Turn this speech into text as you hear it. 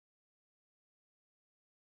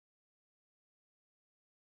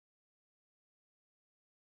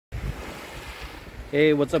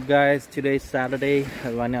Hey, what's up guys? Today's Saturday.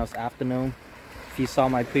 Right now it's afternoon. If you saw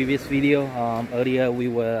my previous video, earlier we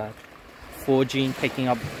were foraging, picking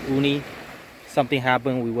up uni. Something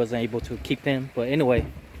happened, we wasn't able to keep them. But anyway,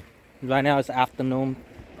 right now it's afternoon.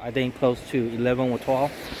 I think close to 11 or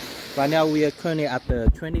 12. Right now we are currently at the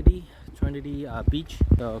Trinity beach.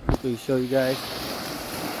 So quickly show you guys.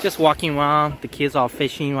 Just walking around. The kids are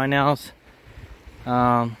fishing right now.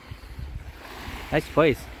 Nice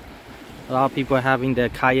place. A lot of people are having their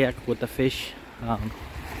kayak with the fish,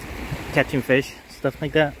 catching fish, stuff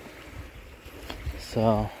like that.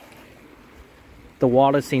 So the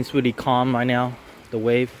water seems really calm right now, the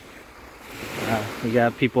wave. We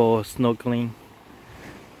got people snorkeling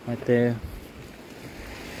right there.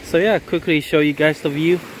 So yeah, quickly show you guys the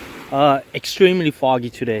view. Extremely foggy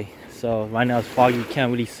today. So right now it's foggy, you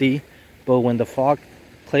can't really see. But when the fog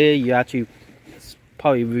clear, it's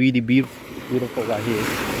probably really beautiful right here.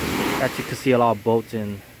 Actually, you can see a lot of boats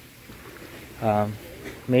and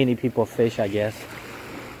mainly people fish, I guess.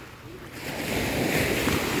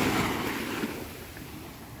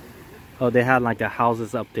 Oh, they had like the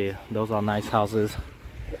houses up there. Those are nice houses.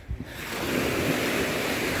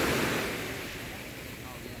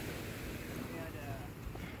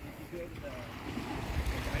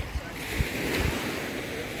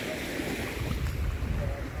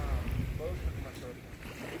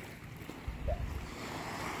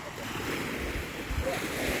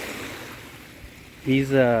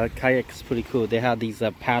 These kayaks pretty cool. They have these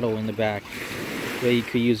paddle in the back where you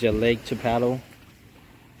could use your leg to paddle.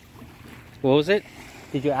 What was it?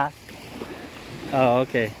 Did you ask? Oh,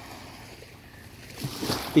 okay.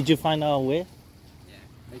 Did you find out where? Yeah,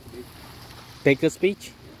 Baker's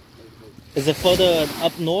Beach. Is it further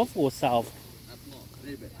up north or south? Up north, a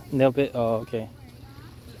little bit. A little bit? Oh, okay.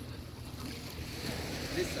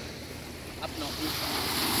 This side. Up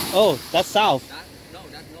north. Oh, that's south. No,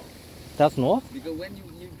 that's north. That's north? Because when you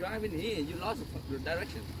drive in here, you lost the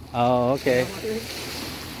direction. Oh, okay.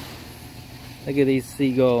 Look at these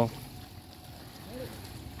seagulls.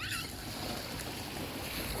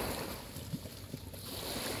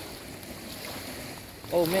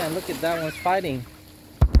 Oh man, look at that one's fighting.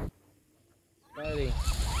 Biting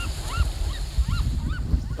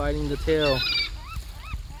the tail.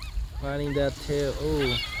 Biting that tail.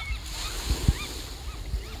 Oh.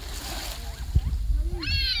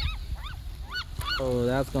 Oh,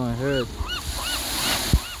 that's gonna hurt.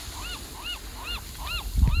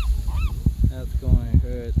 That's gonna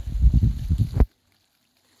hurt.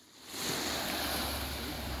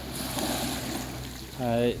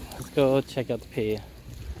 Alright, let's go check out the pier.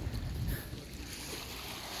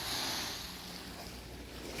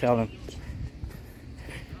 Tell them.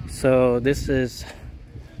 So this is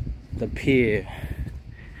the pier.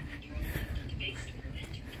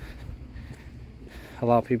 A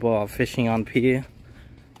lot of people are fishing on pier.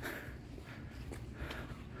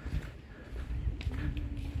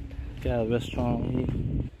 Got a restaurant here.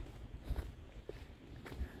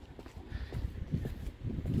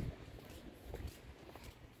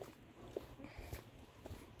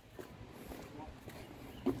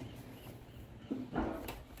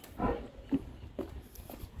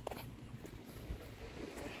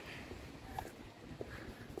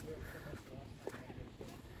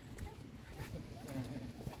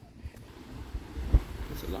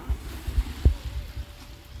 It's a lot.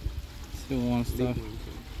 Still want stuff.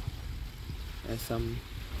 There's some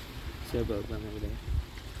sailboat over there.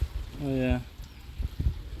 Oh yeah.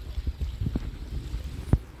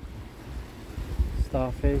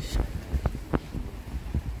 Starfish.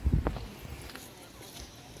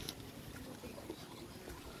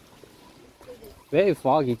 Very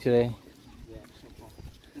foggy today. Yeah, so far.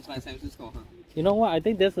 That's why San Francisco, huh? You know what? I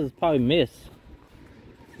think this is probably mist.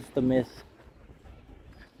 It's the mist.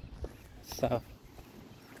 So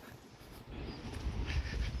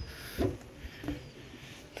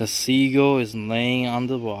the seagull is laying on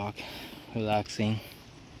the rock, relaxing.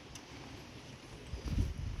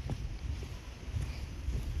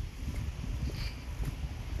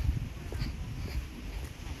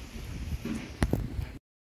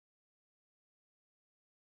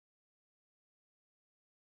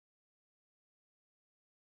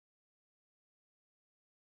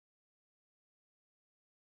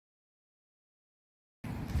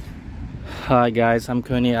 Hi guys, I'm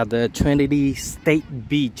currently at the Trinity State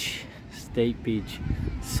Beach.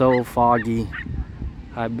 So foggy.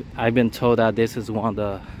 I've been told that this is one of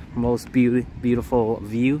the most beautiful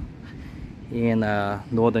view in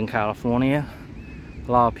Northern California.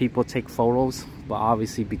 A lot of people take photos, but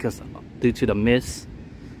obviously due to the mist,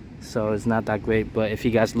 so it's not that great. But if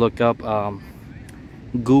you guys look up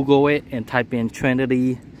Google it and type in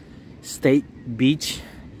Trinity State Beach.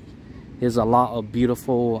 There's a lot of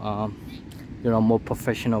beautiful, you know, more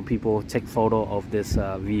professional people take photo of this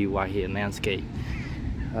view right here, landscape.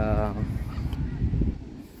 A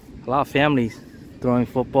lot of families throwing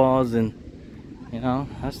footballs, and you know,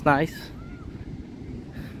 that's nice.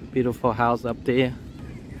 Beautiful house up there.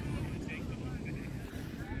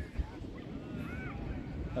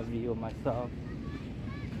 A view of myself.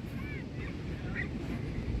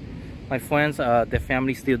 My friends, their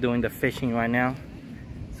family's still doing the fishing right now,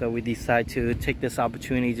 so we decide to take this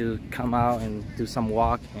opportunity to come out and do some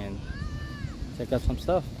walk and check out some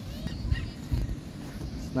stuff.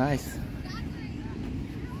 It's nice.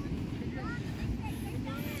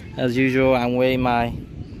 As usual, I'm wearing my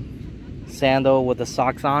sandal with the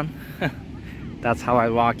socks on. That's how I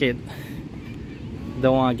rock it.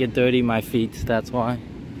 Don't want to get dirty my feet, that's why.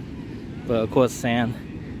 But of course, sand.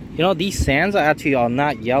 You know, these sands actually are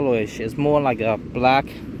not yellowish. It's more like a black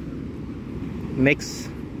mix,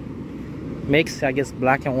 I guess,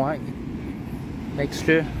 black and white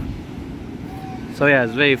mixture. So yeah,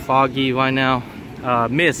 it's very foggy right now.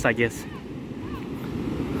 Mist, I guess.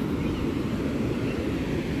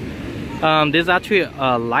 There's actually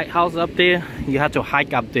a lighthouse up there. You have to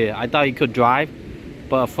hike up there. I thought you could drive,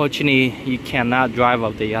 but unfortunately you cannot drive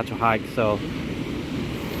up there. You have to hike, so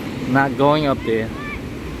not going up there.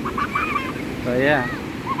 But yeah.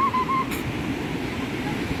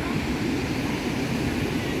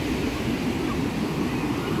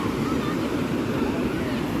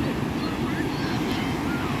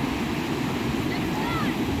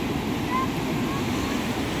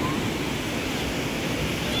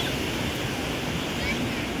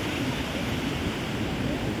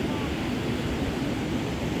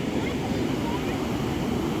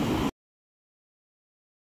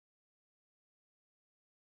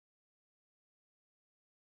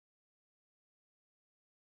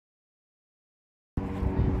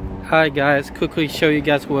 Hi guys, quickly show you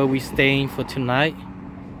guys where we're staying for tonight.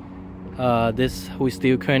 We're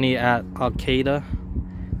still currently at Arcata.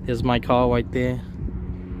 There's my car right there.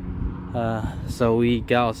 So we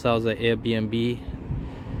got ourselves an Airbnb.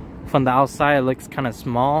 From the outside it looks kind of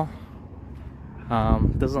small.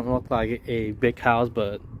 Doesn't look like a big house,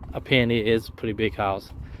 but apparently it is a pretty big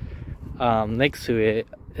house. Next to it,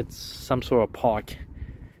 it's some sort of park.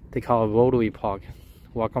 They call it Rotary Park.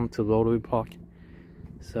 Welcome to Rotary Park.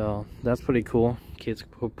 So that's pretty cool. Kids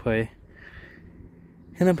could play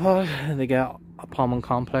in the park. They got apartment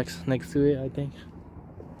complex next to it, I think.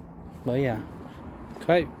 But yeah,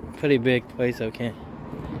 pretty big place. Okay.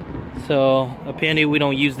 So apparently we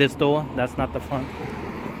don't use this door. That's not the front.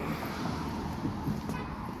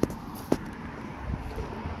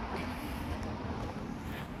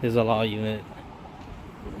 There's a lot of units.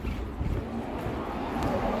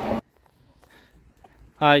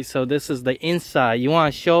 Alright, so this is the inside. You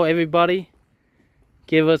want to show everybody?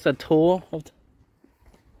 Give us a tour of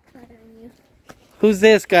Who's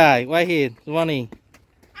this guy? Right here, running.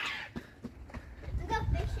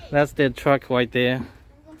 That's their truck right there.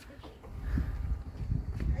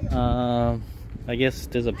 I guess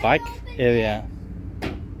there's a bike area.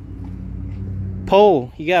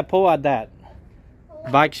 Pole. You got a pole at that.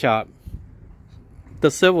 Bike shop.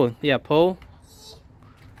 The silver. Yeah, pole.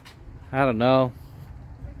 I don't know.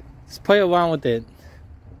 Let's play around with it.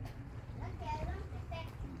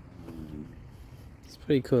 It's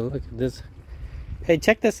pretty cool. Look at this. Hey,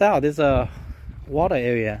 check this out. There's a water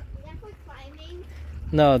area. Is that for climbing?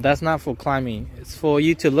 No, that's not for climbing. It's for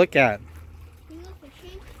you to look at. Can you go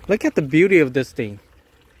fishing? Look at the beauty of this thing.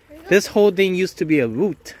 This whole thing used to be a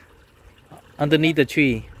root underneath the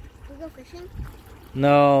tree. Can you go fishing?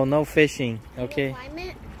 No, no fishing. Okay. Can you climb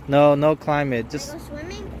it? No, no climb it. Can you go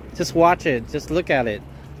swimming? Just watch it. Just look at it.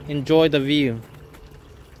 Enjoy the view.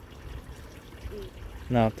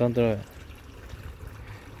 No, don't do it.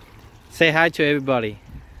 Say hi to everybody.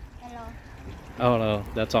 Hello. Oh no,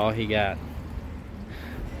 that's all he got.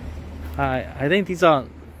 I think these are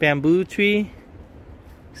bamboo tree.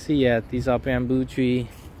 See, yeah, these are bamboo tree.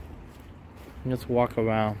 Let's walk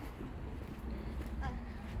around.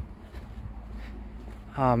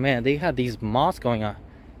 Oh man, they had these moss going on.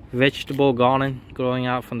 Vegetable garden growing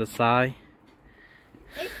out from the side.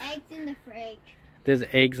 There's eggs in the fridge. There's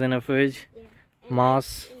eggs in the fridge. Yeah.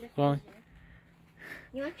 Moss.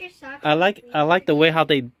 You want your socks? I like the way how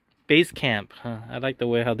they base camp. Huh? I like the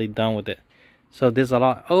way how they done with it. So there's a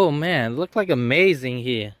lot. Oh man, it looks like a maze in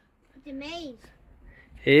here. It's a maze.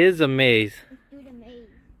 It is a maze. Let's do the maze.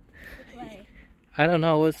 Which way? I don't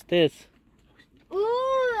know, what's this?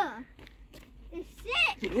 Ooh! It's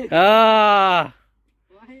sick! Ah!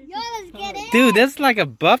 Yo, let's get in! Dude, that's like a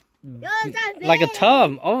buff, Yo, it's not like a big.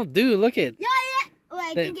 tub. Oh, dude, look at. Yeah. Oh,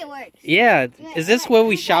 I think it works. Yeah, is this where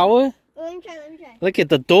we shower? Oh, let me try. Look at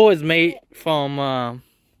the door is made from. How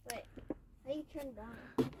do you turn it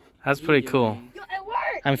on? That's pretty cool. Yo, it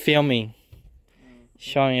works. I'm filming,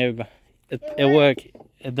 showing everybody. It It works.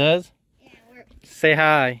 It does. Yeah, it works. Say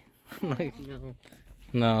hi. No.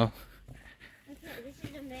 No, Okay, this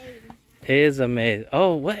is amazing. it is amazing.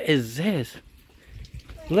 Oh, what is this?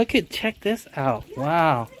 Look at, check this out.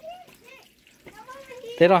 Wow,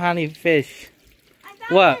 they don't have any fish. I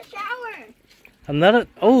found What? a shower. Another.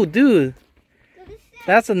 Oh, dude, So this is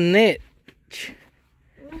that's a niche.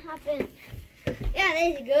 what happened. Yeah,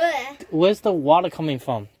 this is good. Where's the water coming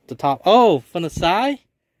from? The top. Oh, from the side.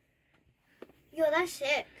 Yo, that's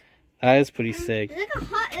sick. That is pretty sick. It's like a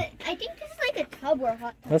hot. I think this is like a tub or a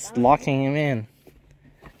hot tub. Let's locking him in.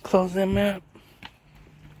 Close him up.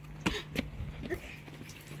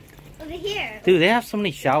 Over here. Dude, they have so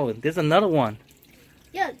many showers. There's another one.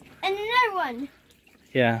 Yo, and another one.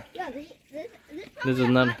 Yeah. Yo, this There's probably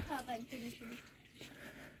another. a hot tub, I'm pretty sure.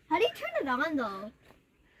 How do you turn it on though?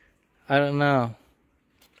 I don't know.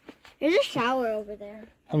 There's a shower over there.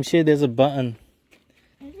 I'm sure there's a button.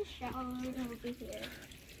 There's a shower over here.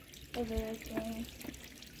 Over there.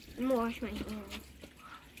 I'm gonna wash my hands.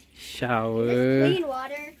 Shower. Clean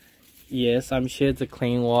water. Yes, I'm sure it's a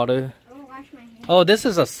clean water. I'm gonna wash my hands. Oh, this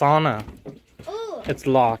is a sauna. Oh, It's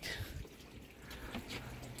locked.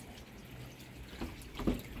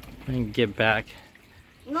 Let me get back.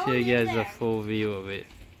 no Show one you in guys a there. full view of it.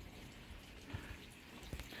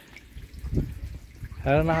 I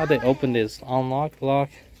don't know how they open this. Unlock, lock.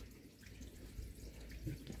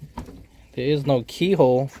 There is no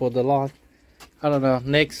keyhole for the lock. I don't know.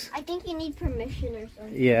 Next. I think you need permission or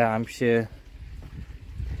something. Yeah, I'm sure.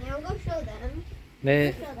 Now go show them.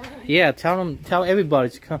 They, Go show them. yeah, tell everybody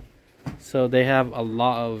to come. So they have a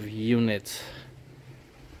lot of units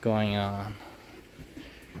going on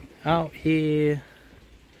out here.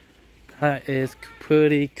 That is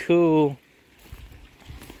pretty cool.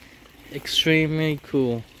 Extremely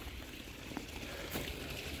cool.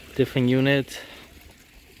 Different units.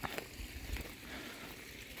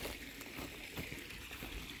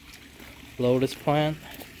 Lotus plant.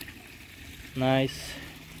 Nice.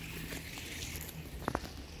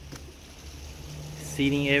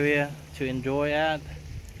 Seating area to enjoy at.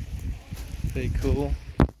 Pretty cool.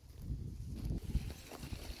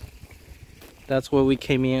 That's where we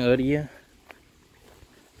came in earlier.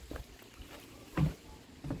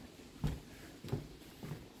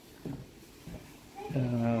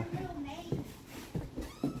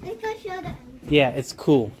 Let's go show them. Yeah, it's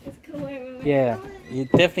cool. It's cool. Yeah, you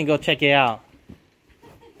definitely go check it out.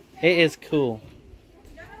 It is cool.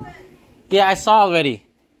 Yeah, I saw already.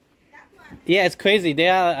 Yeah, it's crazy. They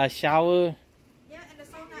have a shower. Yeah, and the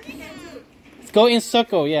sauna in there too. Let's go in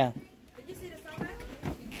circle, yeah. Did you see the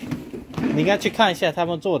sauna? 你应该去看一下他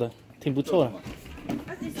们做的，挺不错的。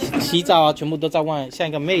 What's this? 洗澡啊，全部都在外，像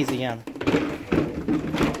一个妹子一样。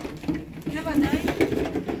 Have a night.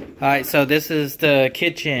 Alright, so this is the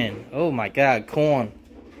kitchen. Oh my god, corn.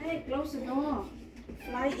 Hey, close the door.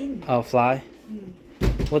 Fly in. Oh, fly.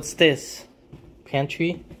 What's this?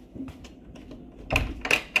 Pantry?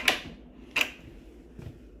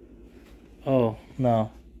 Oh,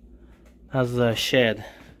 no. That's a shed.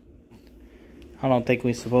 I don't think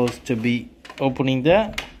we're supposed to be opening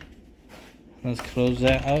that. Let's close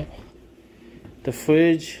that out. The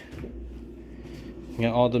fridge. We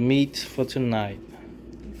got all the meat for tonight.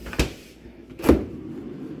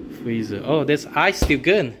 Freezer. Oh, this ice still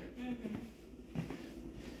good.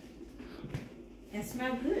 And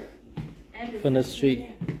smell good. From the street.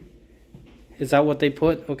 Is that what they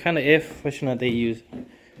put? What kind of air freshener they use?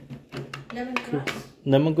 Lemongrass.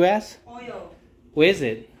 Lemongrass? Oil. Where is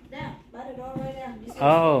it? There. By the door right there. This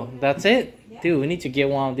Oh, that's it? Dude, we need to get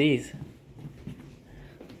one of these.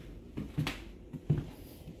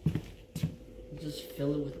 Just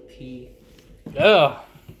fill it with pee. Ugh.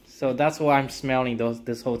 So that's why I'm smelling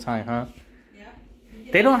this whole time, huh? Yeah.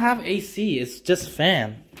 They don't have AC. It's just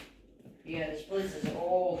fan. Yeah, this place is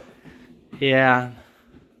all. Yeah.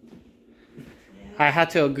 I had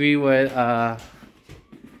to agree with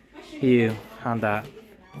you on that.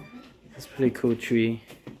 It's a pretty cool tree.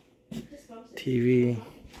 TV.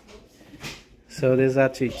 So there's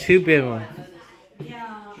actually 2 bedrooms.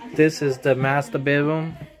 This is the master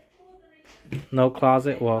bedroom. No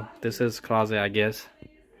closet. Well, this is closet, I guess.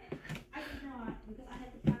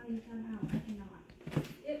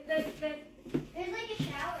 There's like a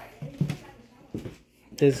shower.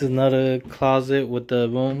 This is another closet with the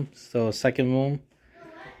room. So second room.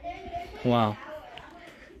 Wow.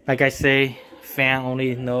 Like I say, fan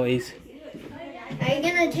only, no AC. Are you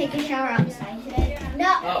gonna take a shower outside today?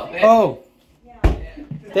 No. Oh!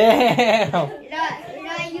 Damn! No,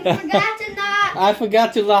 you forgot to knock. I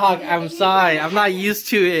forgot to knock. I'm sorry. I'm not used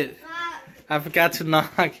to it. I forgot to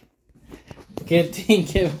knock. Good thing,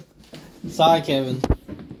 Kevin. Sorry, Kevin.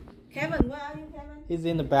 Kevin, where are you, Kevin? He's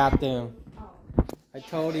in the bathroom. I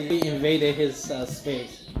told you we invaded his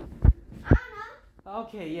space.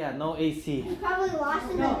 Okay, yeah, no AC. You probably lost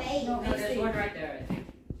in the maze. No, there's one right there, I think.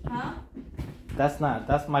 Huh?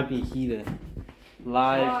 That might be heated.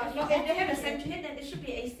 Live. No, if they have the same heat, then it should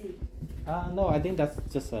be AC. No, I think that's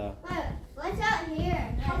just a. Look, what's out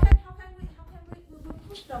here? How can we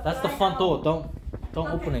push the That's the fly front out? door.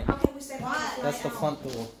 Don't open it. How can we send Why? the fly That's the out? front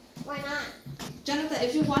door. Why not? Jonathan,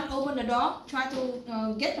 if you want to open the door, try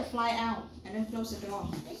to get the fly out and then close the door.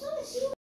 I just want to see